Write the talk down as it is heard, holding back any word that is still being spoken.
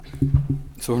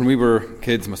So when we were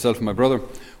kids, myself and my brother,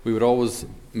 we would always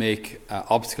make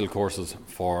obstacle courses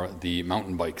for the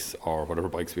mountain bikes or whatever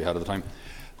bikes we had at the time.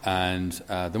 And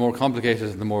the more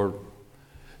complicated, the more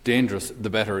dangerous,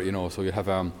 the better, So you have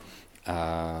you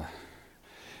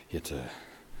had to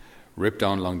rip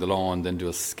down along the lawn, then do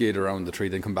a skid around the tree,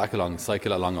 then come back along,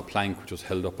 cycle along a plank which was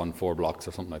held up on 4 blocks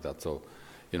or something like that. So,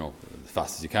 as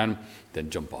fast as you can, then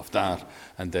jump off that,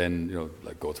 and then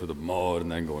go through the mud,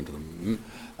 and then go into the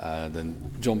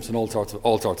then jumps and all sorts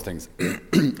of things.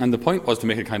 And the point was to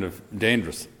make it kind of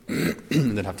dangerous,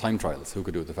 and then have time trials who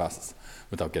could do it the fastest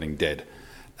without getting dead.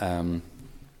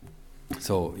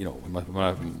 So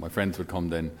when my friends would come,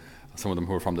 then some of them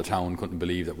who were from the town couldn't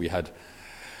believe that we had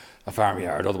a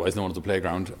farmyard, otherwise known as a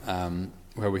playground,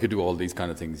 where we could do all these kind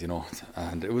of things,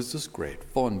 and it was just great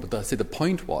fun. But I say the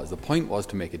point was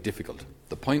to make it difficult.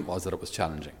 The point was that it was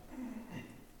challenging.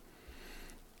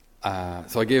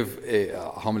 So I gave a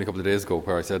homily a couple of days ago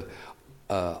where I said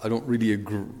I don't really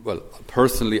agree. Well,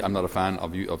 personally, I'm not a fan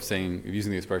of using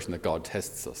the expression that God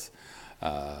tests us.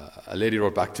 A lady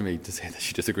wrote back to me to say that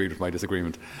she disagreed with my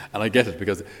disagreement, and I get it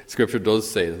because Scripture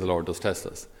does say that the Lord does test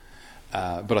us.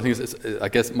 But I think I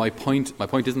guess my point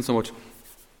isn't so much.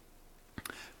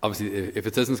 Obviously, if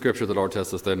it says in Scripture the Lord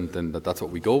tests us, then that's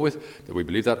what we go with. That we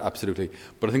believe that, absolutely.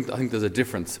 But I think there's a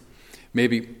difference.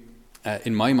 Maybe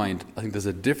in my mind, I think there's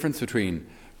a difference between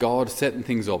God setting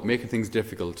things up, making things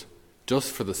difficult,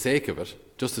 just for the sake of it,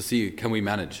 just to see can we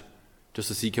manage, just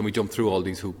to see can we jump through all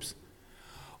these hoops,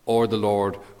 or the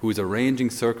Lord who is arranging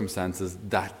circumstances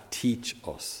that teach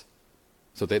us.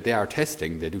 So they are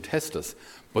testing, they do test us,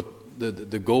 but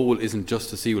the goal isn't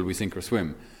just to see will we sink or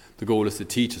swim. The goal is to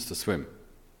teach us to swim.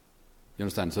 You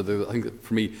understand? So I think that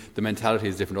for me, the mentality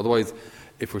is different. Otherwise,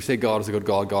 if we say God is a good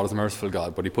God, God is a merciful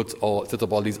God, but he sets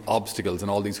up all these obstacles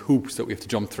and all these hoops that we have to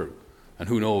jump through, and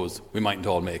who knows, we mightn't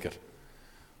all make it.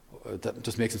 That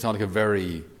just makes it sound like a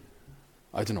very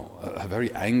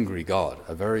angry God,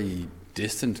 a very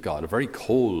distant God, a very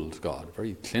cold God, a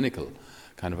very clinical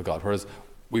kind of a God. Whereas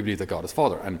we believe that God is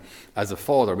Father. And as a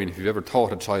father, if you've ever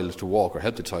taught a child to walk or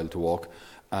helped a child to walk,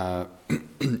 could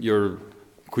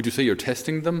you say you're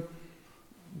testing them?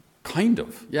 Kind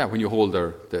of, yeah. When you hold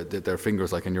their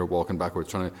fingers, like, and you're walking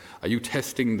backwards, are you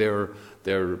testing their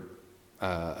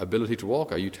ability to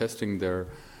walk? Are you testing their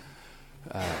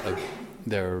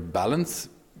balance?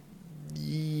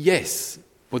 Yes,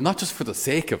 but not just for the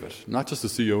sake of it, not just to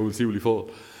see will he fall,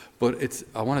 but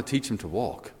I want to teach them to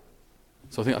walk.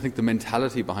 So I think the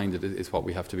mentality behind it is what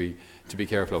we have to be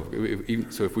careful of.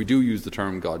 So if we do use the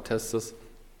term God tests us,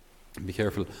 be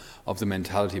careful of the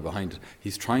mentality behind it.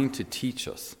 He's trying to teach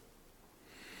us.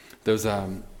 There's a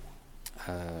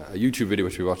YouTube video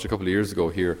which we watched a couple of years ago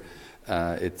here.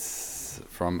 It's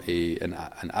from an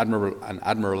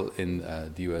admiral in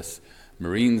the U.S.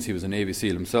 Marines. He was a Navy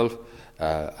SEAL himself.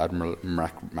 Admiral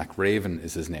McRaven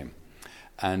is his name,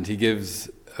 and he gives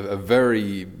a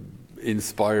very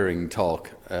inspiring talk.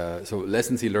 So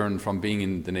lessons he learned from being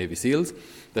in the Navy SEALs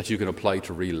that you can apply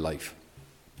to real life.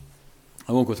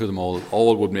 I won't go through them all.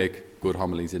 All would make good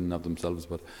homilies in and of themselves,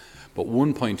 but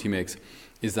one point he makes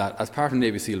is that as part of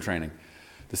Navy SEAL training,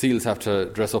 the SEALs have to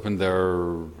dress up in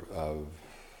their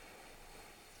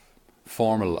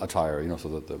formal attire,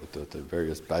 so the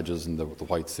various badges and the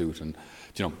white suit and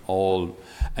and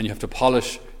you have to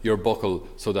polish your buckle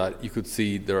so that you could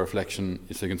see the reflection,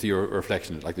 so you can see your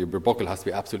reflection. Like your buckle has to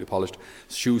be absolutely polished,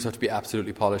 shoes have to be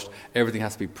absolutely polished, everything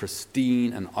has to be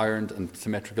pristine and ironed and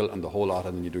symmetrical and the whole lot,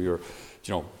 and then you do your,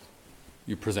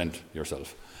 you present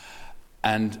yourself.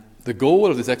 And the goal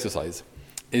of this exercise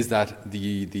is that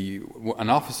an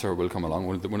officer will come along,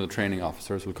 one of the training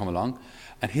officers will come along,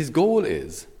 and his goal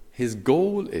is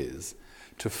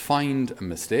to find a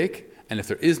mistake, and if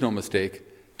there is no mistake,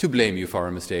 to blame you for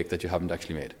a mistake that you haven't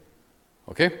actually made.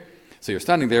 Okay? So you're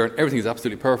standing there and everything is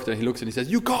absolutely perfect, and he looks and he says,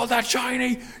 "You call that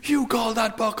shiny? You call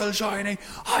that buckle shiny?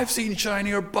 I've seen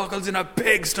shinier buckles in a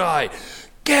pigsty.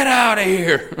 Get out of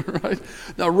here!" Right?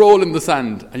 Now roll in the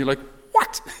sand, and you're like,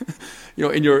 "What?"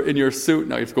 In your suit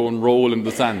now you have to go and roll in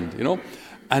the sand,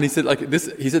 And he said,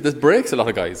 this breaks a lot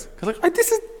of guys. Because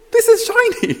this is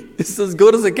shiny. This is as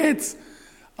good as it gets.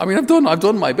 I've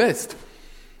done my best.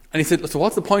 And he said, so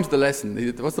what's the point of the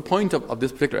lesson? What's the point of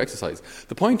this particular exercise?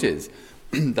 The point is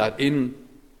that in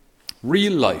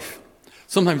real life,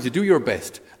 sometimes you do your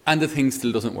best and the thing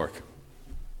still doesn't work.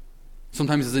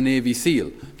 Sometimes as a Navy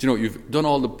SEAL, you've done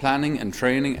all the planning and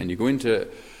training and you go into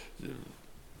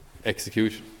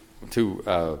execute to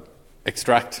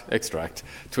extract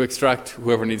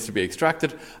whoever needs to be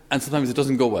extracted, and sometimes it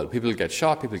doesn't go well. People get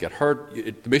shot, people get hurt,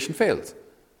 the mission fails.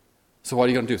 So what are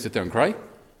you going to do? Sit there and cry?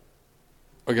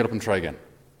 Or get up and try again?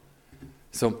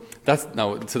 So that's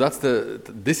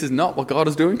this is not what God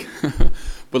is doing,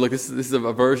 but like this is a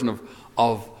version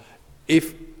of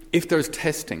if there's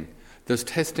testing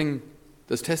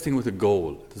with a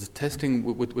goal. There's testing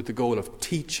with the goal of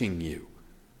teaching you,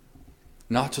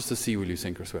 not just to see will you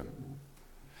sink or swim.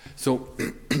 So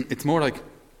it's more like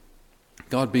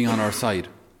God being on our side,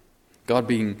 God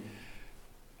being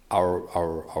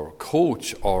our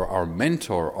coach or our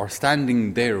mentor, or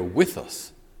standing there with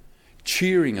us,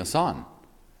 cheering us on,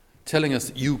 telling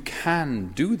us, you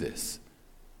can do this.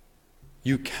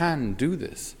 You can do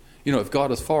this. If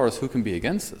God is for us, who can be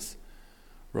against us?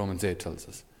 Romans 8 tells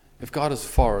us. If God is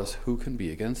for us, who can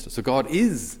be against us? So God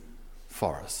is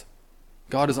for us.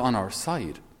 God is on our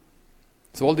side.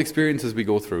 So all the experiences we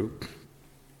go through,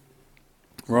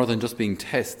 rather than just being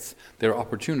tests, they're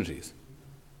opportunities.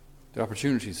 They're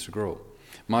opportunities to grow.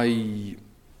 My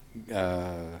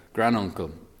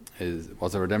granduncle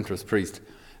was a Redemptorist priest.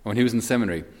 And when he was in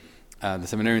seminary, the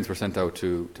seminarians were sent out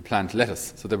to plant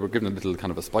lettuce. So they were given a little kind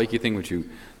of a spiky thing, you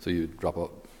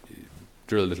drill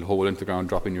a little hole into the ground,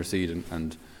 drop in your seed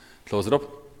and close it up.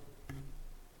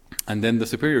 And then the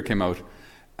superior came out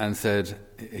and said,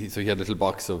 he had a little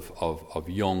box of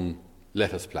young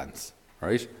lettuce plants,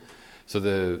 right? So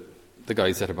the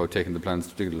guy set about taking the plants,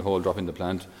 dig a little hole, drop in the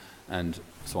plant, and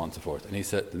so on and so forth. And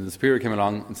the superior came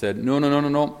along and said, no,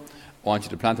 I want you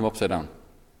to plant them upside down.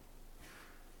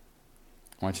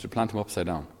 I want you to plant them upside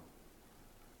down.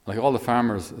 Like all the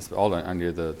farmers,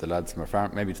 the lads from our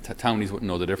farm, maybe the townies wouldn't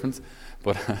know the difference,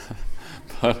 but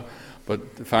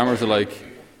the farmers are like,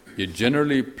 you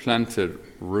generally planted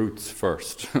roots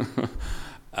first.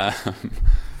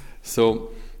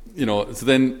 So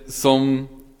then some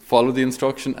followed the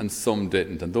instruction and some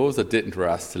didn't, and those that didn't were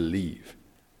asked to leave.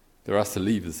 They were asked to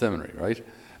leave the seminary, right?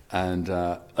 And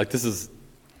this is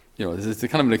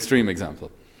kind of an extreme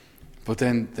example. But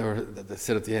then they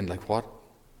said at the end, like, what?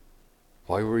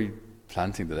 Why were we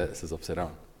planting the lettuces upside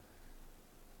down?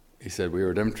 He said, we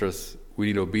are Redemptorists, we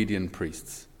need obedient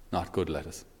priests, not good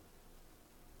lettuce.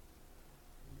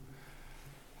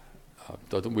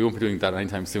 We won't be doing that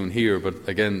anytime soon here, but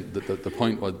again, the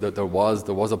point was that there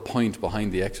was a point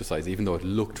behind the exercise, even though it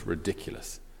looked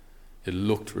ridiculous.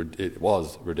 It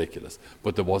was ridiculous,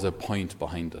 but there was a point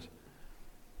behind it.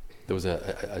 There was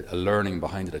a learning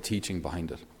behind it, a teaching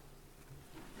behind it.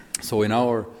 So in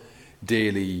our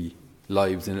daily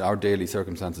lives, in our daily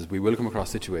circumstances, we will come across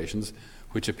situations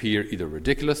which appear either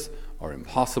ridiculous or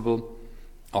impossible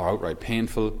or outright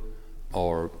painful,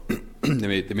 or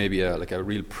they may be a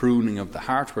real pruning of the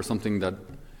heart, where something that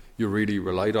you really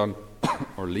relied on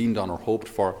or leaned on or hoped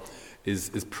for is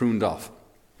pruned off.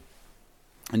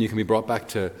 And you can be brought back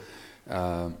to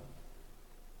a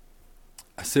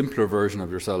simpler version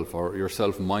of yourself, or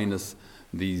yourself minus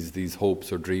these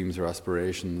hopes or dreams or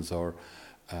aspirations or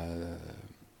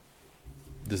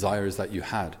desires that you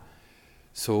had.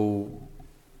 So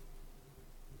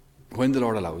when the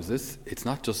Lord allows this, it's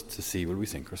not just to see will we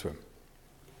sink or swim,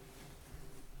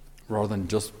 rather than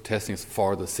just testing us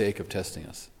for the sake of testing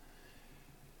us.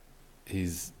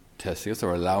 He's testing us,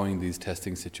 or allowing these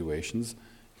testing situations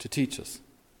to teach us.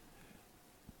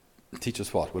 Teach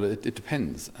us what? Well, it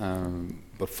depends.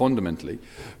 But fundamentally,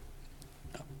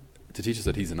 to teach us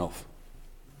that He's enough.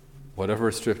 Whatever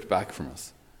is stripped back from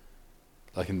us,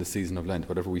 like in the season of Lent,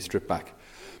 whatever we strip back,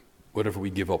 whatever we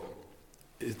give up,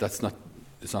 it's not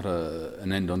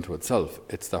an end unto itself.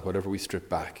 It's that whatever we strip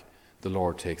back, the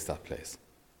Lord takes that place.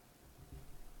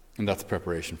 And that's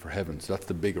preparation for heaven. So that's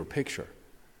the bigger picture.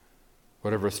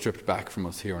 Whatever is stripped back from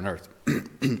us here on earth,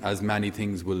 as many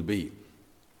things will be.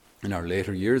 In our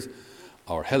later years,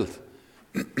 our health,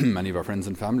 many of our friends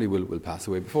and family will pass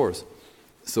away before us.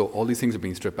 So all these things are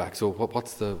being stripped back. So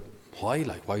what's the why?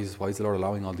 Like, why is the Lord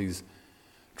allowing all these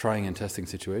trying and testing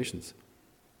situations?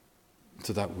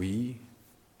 So that we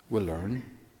will learn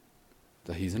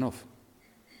that He's enough.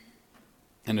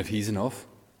 And if He's enough,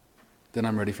 then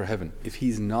I'm ready for heaven. If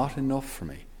He's not enough for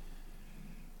me,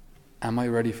 am I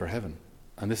ready for heaven?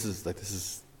 And this is the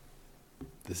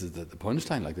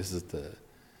punchline. Like, this is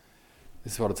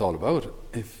what it's all about.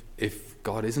 If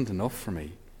God isn't enough for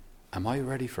me, am I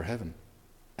ready for heaven?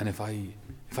 And if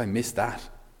I miss that,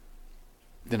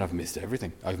 then I've missed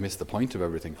everything. I've missed the point of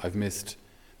everything. I've missed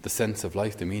the sense of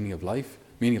life, the meaning of life.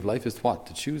 Meaning of life is what?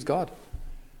 To choose God.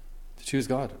 To choose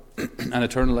God. And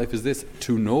eternal life is this: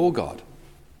 to know God,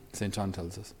 St. John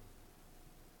tells us.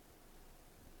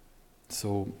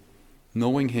 So,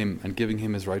 knowing Him and giving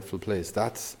Him His rightful place,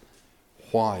 that's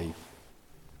why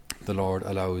the Lord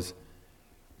allows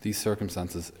these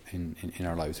circumstances in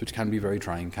our lives, which can be very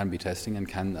trying, can be testing, and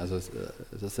can, as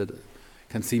I said,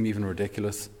 can seem even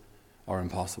ridiculous or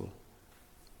impossible.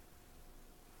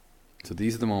 So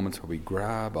these are the moments where we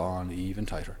grab on even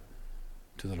tighter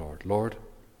to the Lord. Lord,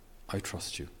 I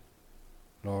trust you.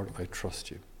 Lord, I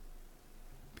trust you.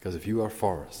 Because if you are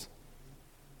for us,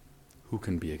 who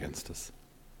can be against us?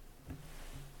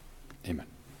 Amen.